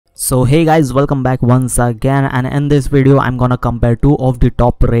So hey guys, welcome back once again, and in this video I'm gonna compare two of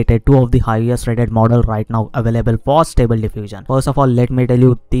the highest rated model right now available for Stable Diffusion. First of all, let me tell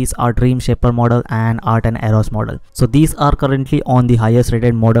you, these are DreamShaper model and ArtAeros model. So these are currently on the highest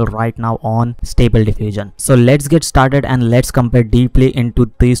rated model right now on Stable Diffusion. So let's get started and let's compare deeply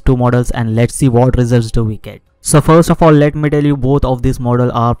into these two models and let's see what results do we get. So first of all, let me tell you, both of these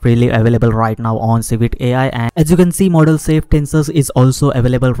models are freely available right now on Civit AI, and as you can see, model safe tensors is also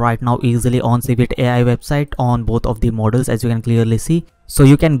available right now easily on Civit AI website on both of the models, as you can clearly see. So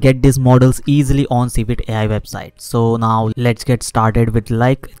you can get these models easily on Civit AI website. So now let's get started with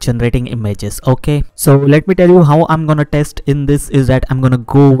generating images. Okay, so let me tell you how I'm gonna test in this is that I'm gonna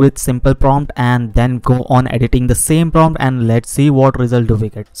go with simple prompt and then go on editing the same prompt, and let's see what result do we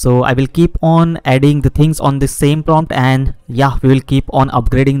get. So I will keep on adding the things on the same prompt, and yeah, we will keep on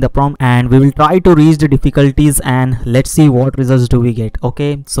upgrading the prompt and we will try to reach the difficulties, and let's see what results do we get.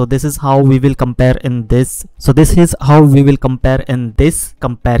 Okay, so this is how we will compare in this. So this is how we will compare in this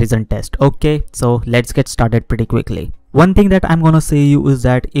comparison test. Okay, so let's get started pretty quickly. One thing that I'm gonna say you is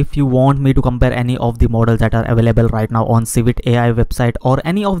that if you want me to compare any of the models that are available right now on Civit AI website or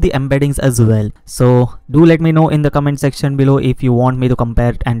any of the embeddings as well, so do let me know in the comment section below if you want me to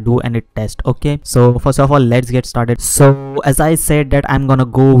compare and do any test. Okay, so first of all, let's get started. So as I said that I'm gonna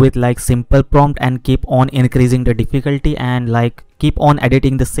go with simple prompt and keep on increasing the difficulty and keep on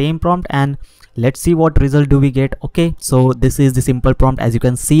editing the same prompt, and let's see what result do we get. Okay, so this is the simple prompt. As you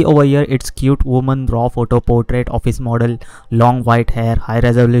can see over here, it's cute woman, raw photo portrait, office model, long white hair, high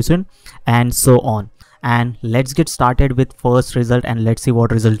resolution, and so on. And let's get started with first result and let's see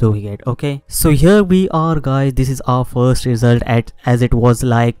what result do we get. Okay, so here we are guys, this is our first result as it was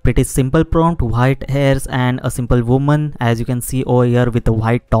pretty simple prompt, white hairs and a simple woman, as you can see over here, with a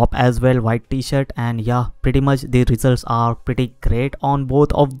white top as well, white t-shirt. And yeah, pretty much the results are pretty great on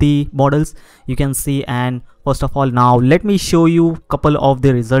both of the models, you can see. And first of all, now let me show you couple of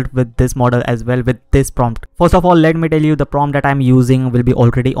the result with this model as well with this prompt. First of all, let me tell you, the prompt that I'm using will be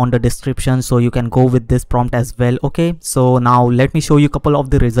already on the description, so you can go with this prompt as well. Okay, so now let me show you couple of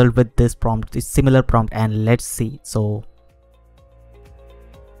the result with this prompt, this similar prompt, and let's see. So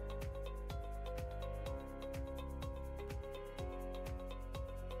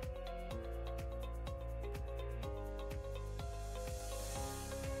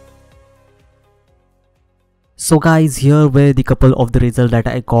guys, here were the couple of the results that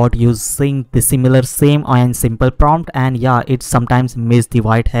I got using the similar same and simple prompt, and yeah, it sometimes missed the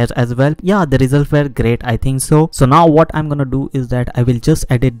white hairs as well. Yeah, the results were great, I think so. So now what I'm gonna do is that I will just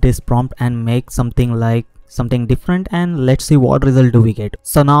edit this prompt and make something different, and let's see what result do we get.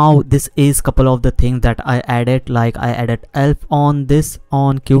 So now this is couple of the things that I added, I added elf on this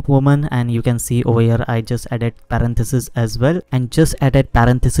on cute woman, and you can see over here I just added parenthesis as well, and just added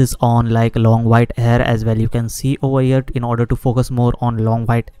parenthesis on long white hair as well, you can see over here, in order to focus more on long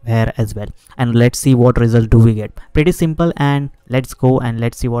white hair as well. And let's see what result do we get. Pretty simple, and let's go and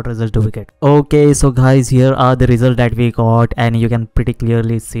let's see what results do we get. Okay, so guys, here are the results that we got, and you can pretty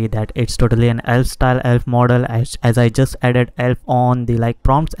clearly see that it's totally an elf style elf model, as I just added elf on the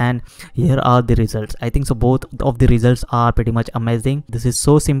prompts, and here are the results. I think so both of the results are pretty much amazing. This is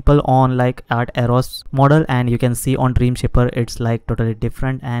so simple on ArtAeros model, and you can see on DreamShaper it's totally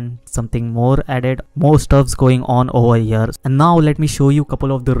different and something more added, more stuffs going on over here. And now let me show you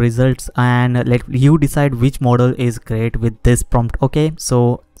couple of the results and let you decide which model is great with this prompt. Okay,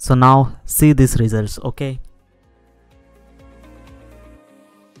 so now see these results. Okay,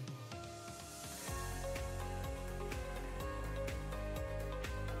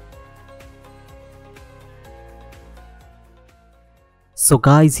 so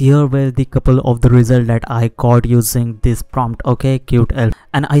guys, here were the couple of the results that I got using this prompt. Okay, cute elf,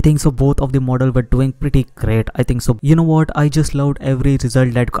 and I think so both of the model were doing pretty great, I think so. You know what, I just loved every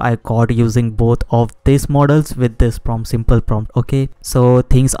result that I got using both of these models with this prompt, simple prompt. Okay, so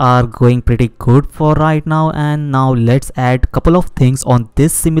things are going pretty good for right now, and now let's add couple of things on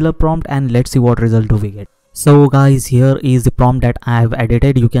this similar prompt and let's see what result do we get. So guys, here is the prompt that I have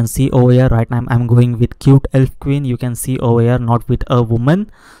edited. You can see over here right now I'm going with cute elf queen, you can see over here, not with a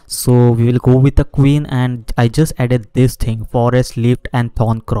woman. So we will go with the queen, and I just added this thing, forest leaf and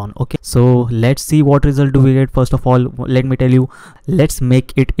thorn crown. Okay, so let's see what result do we get. First of all, let me tell you, let's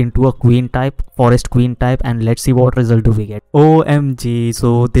make it into a queen type, forest queen type, and let's see what result do we get. OMG,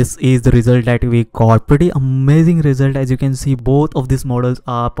 so this is the result that we got. Pretty amazing result. As you can see, both of these models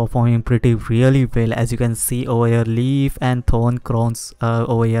are performing pretty really well. As you can see over here, leaf and thorn crowns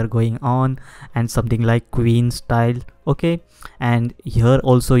over here going on, and something like queen style okay. And here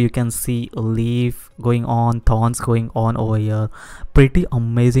also you can see a leaf going on, thorns going on over here. Pretty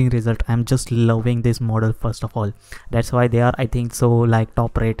amazing result. I'm just loving this model. First of all, that's why they are, I think so, like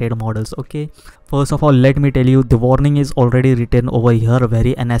top rated models, okay. First of all, let me tell you, the warning is already written over here,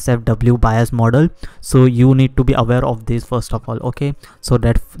 very NSFW bias model, so you need to be aware of this first of all, okay. So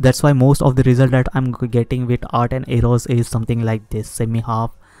that's why most of the result that I'm getting with ArtAeros is something like this, semi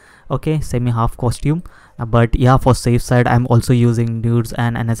half, okay, semi half costume. But yeah, for safe side, I'm also using nudes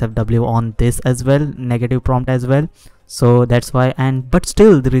and NSFW on this as well, negative prompt as well. So that's why, and but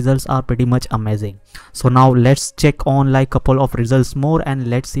still the results are pretty much amazing. So now let's check on like couple of results more, and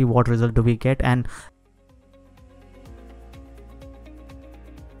let's see what result do we get. And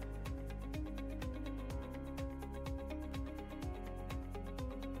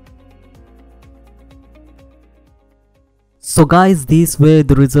so guys, these were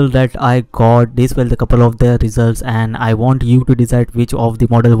the results that I got. These were the couple of the results, and I want you to decide which of the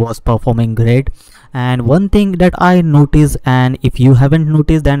model was performing great. And one thing that I noticed, and if you haven't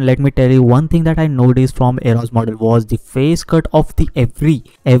noticed, then let me tell you, one thing that I noticed from Eros model was the face cut of the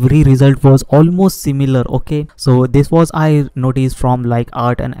every result was almost similar, okay. So this was I noticed from like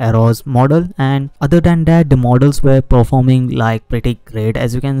ArtAeros model, and other than that the models were performing like pretty great.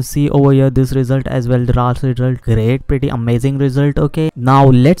 As you can see over here, this result as well, the last result, great, pretty amazing result, okay. Now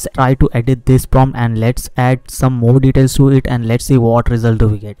let's try to edit this prompt and let's add some more details to it, and let's see what result do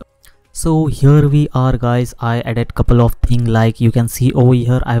we get. So here we are guys, I added couple of things, like you can see over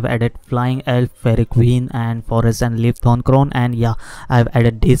here I've added flying elf, fairy queen, and forest and leaf thorn crown, and yeah, I've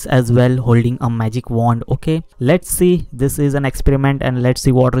added this as well, holding a magic wand, okay. Let's see, this is an experiment, and let's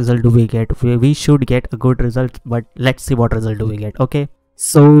see what result do we get. We should get a good result, but let's see what result do we get, okay.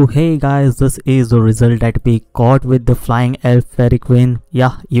 So hey guys, this is the result that we got with the flying elf, fairy queen.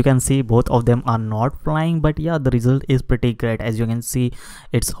 Yeah, you can see both of them are not flying, but yeah, the result is pretty great. As you can see,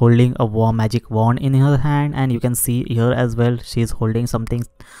 it's holding a magic wand in her hand, and you can see here as well, she's holding something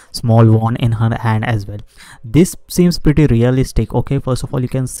small wand in her hand as well. This seems pretty realistic, okay. First of all, you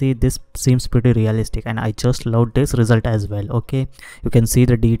can see this seems pretty realistic, and I just love this result as well, okay. You can see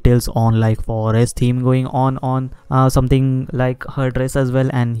the details on like forest theme going on something like her dress as well,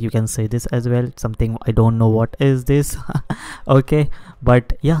 and you can say this as well, something I don't know what is this okay.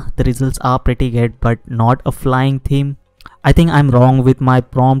 But yeah, the results are pretty good, but not a flying theme. I think I'm wrong with my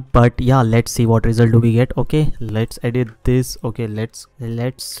prompt, but yeah, let's see what result do we get, okay. Let's edit this, okay.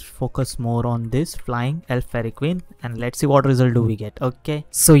 Let's focus more on this flying elf, fairy queen, and let's see what result do we get, okay.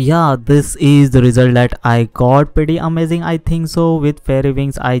 So yeah, this is the result that I got, pretty amazing, I think so. With fairy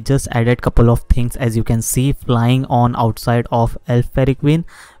wings, I just added couple of things, as you can see, flying on outside of elf, fairy queen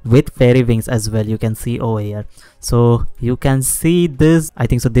with fairy wings as well, you can see over here. So you can see this, I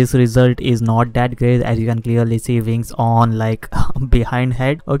think so this result is not that great, as you can clearly see wings on like behind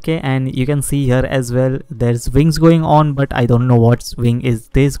head, okay. And you can see here as well, there's wings going on, but I don't know what wing is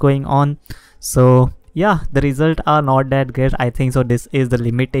this going on. So yeah, the result are not that great, I think so this is the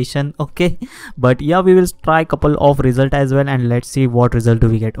limitation, okay. But yeah, we will try couple of result as well, and let's see what result do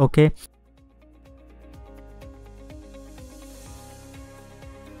we get, okay.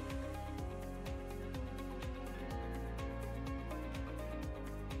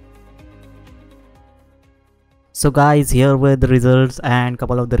 So guys, here were the results, and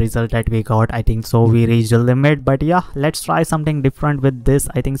couple of the results that we got. I think so we reached the limit, but yeah, let's try something different with this.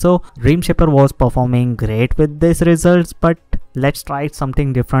 I think so DreamShaper was performing great with these results, but let's try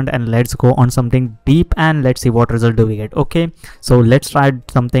something different, and let's go on something deep, and let's see what result do we get, okay. So let's try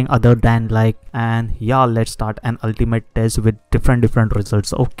something other than like, and yeah, let's start an ultimate test with different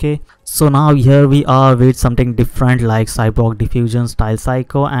results, okay. So now here we are with something different, like cyborg diffusion style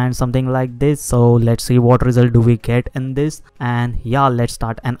psycho and something like this. So let's see what result do we get in this, and yeah, let's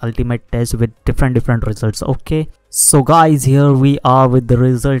start an ultimate test with different results, okay. So guys, here we are with the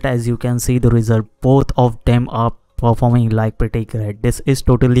result. As you can see the result, both of them are performing like pretty great. This is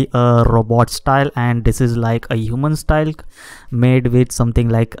totally a robot style, and this is like a human style made with something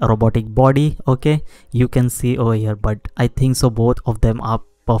like a robotic body, okay. You can see over here, but I think so both of them are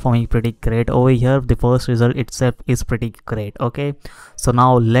performing pretty great over here. The first result itself is pretty great, okay. So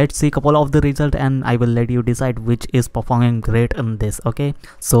now let's see couple of the result, and I will let you decide which is performing great in this, okay.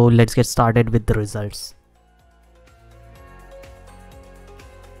 So let's get started with the results.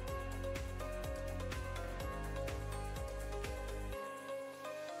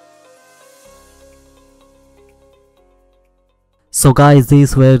 So guys,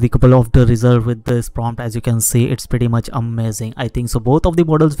 these were the couple of the result with this prompt. As you can see, it's pretty much amazing. I think so both of the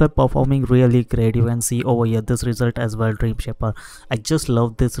models were performing really great. You can see over here this result as well, DreamShaper. I just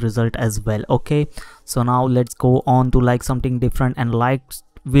love this result as well. Okay, so now let's go on to like something different, and like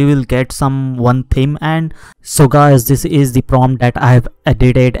we will get some one theme. And so guys, this is the prompt that I have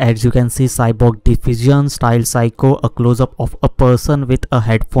edited. As you can see, cyborg diffusion style psycho, a close-up of a person with a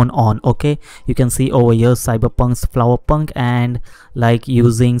headphone on. Okay, you can see over here cyberpunk's flower punk, and like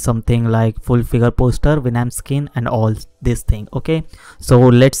using something like full figure poster, Winamp skin and all this thing. Okay, so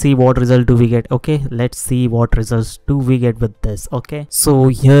let's see what result do we get. Okay, let's see what results do we get with this. Okay, so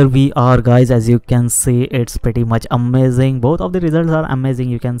here we are guys. As you can see, it's pretty much amazing. Both of the results are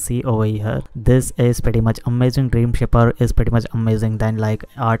amazing. You can see over here, this is pretty much amazing. DreamShaper is pretty much amazing. Then like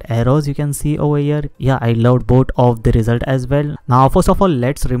ArtAeros, you can see over here, yeah, I loved both of the result as well. Now first of all,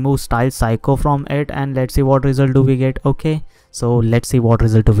 let's remove style psycho from it, and let's see what result do we get. Okay, so let's see what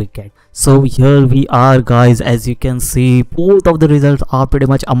result do we get. So here we are guys. As you can see, both of the results are pretty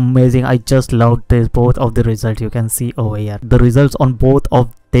much amazing. I just loved this, both of the results. You can see over here, the results on both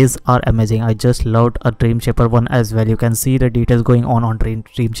of these are amazing. I just loved a DreamShaper one as well. You can see the details going on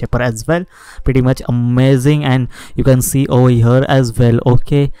DreamShaper as well, pretty much amazing. And you can see over here as well.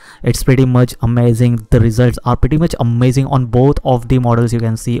 Okay, it's pretty much amazing. The results are pretty much amazing on both of the models. You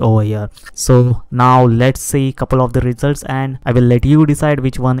can see over here. So now let's see a couple of the results, and I will let you decide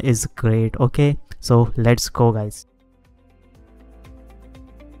which one is great. Okay, so let's go guys.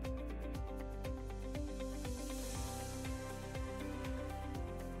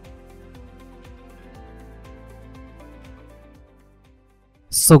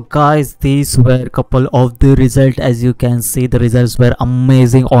 So guys, these were a couple of the results. As you can see, the results were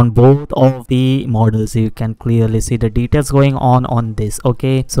amazing on both of the models. You can clearly see the details going on this.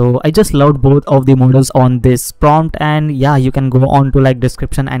 Okay, so I just loved both of the models on this prompt, and yeah, you can go on to like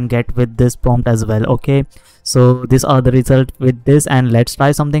description and get with this prompt as well. Okay, so these are the results with this, and let's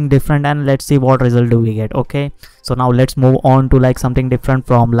try something different and let's see what result do we get. Okay, so now let's move on to like something different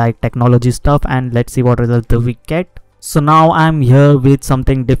from like technology stuff, and let's see what result do we get. So now I'm here with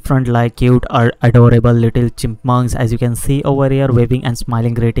something different, like cute or adorable little chipmunks, as you can see over here, waving and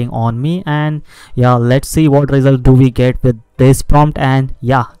smiling, greeting on me. And yeah, let's see what result do we get with this prompt. And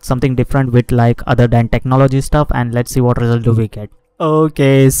yeah, something different with like other than technology stuff, and let's see what result do we get.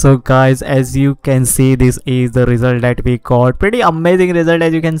 Okay, so guys, as you can see, this is the result that we got. Pretty amazing result.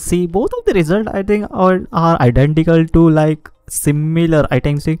 As you can see, both of the result I think are identical to like similar. I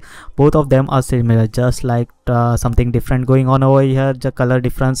think see, both of them are similar, just like something different going on over here, the color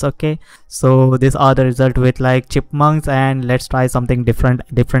difference. Okay, so these are the result with like chipmunks, and let's try something different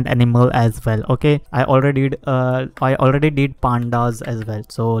animal as well. Okay, I already did pandas as well,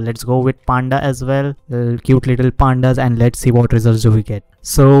 so let's go with panda as well. Cute little pandas, and let's see what results do we get.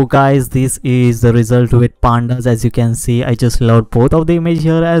 So guys, this is the result with pandas. As you can see, I just loved both of the image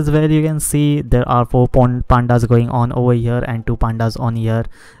here as well. You can see there are 4 pandas going on over here and 2 pandas on here.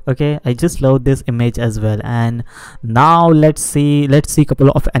 Okay, I just love this image as well. And now let's see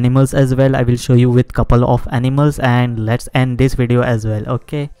couple of animals as well. I will show you with couple of animals, and let's end this video as well.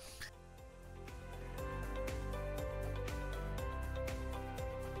 Okay,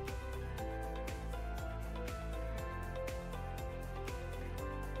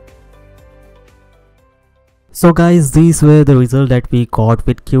 so guys, these were the result that we got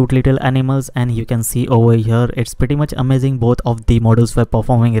with cute little animals, and you can see over here, it's pretty much amazing. Both of the models were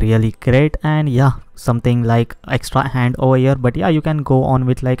performing really great, and yeah, something like extra hand over here. But yeah, you can go on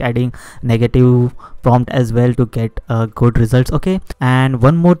with like adding negative prompt as well to get good results. Okay, and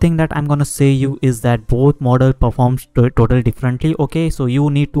one more thing that I'm gonna say you is that both model performs totally differently. Okay, so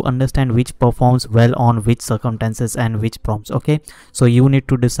you need to understand which performs well on which circumstances and which prompts. Okay, so you need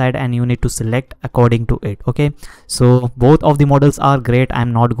to decide and you need to select according to it. Okay, so both of the models are great.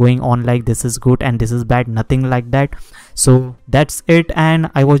 I'm not going on like this is good and this is bad, nothing like that. So that's it,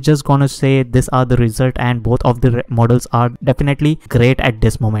 and I was just gonna say these are the result, and both of the models are definitely great at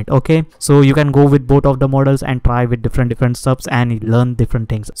this moment. Okay, so you can go with both of the models and try with different subs and learn different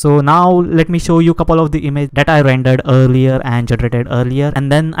things. So now let me show you a couple of the image that I rendered earlier and generated earlier, and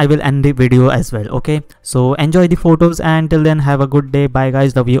then I will end the video as well. Okay, so enjoy the photos, and till then have a good day. Bye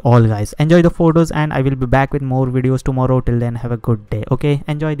guys, love you all guys. Enjoy the photos, and I will be back with more videos tomorrow. Till then have a good day. Okay,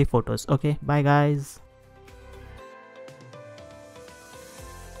 enjoy the photos. Okay, bye guys.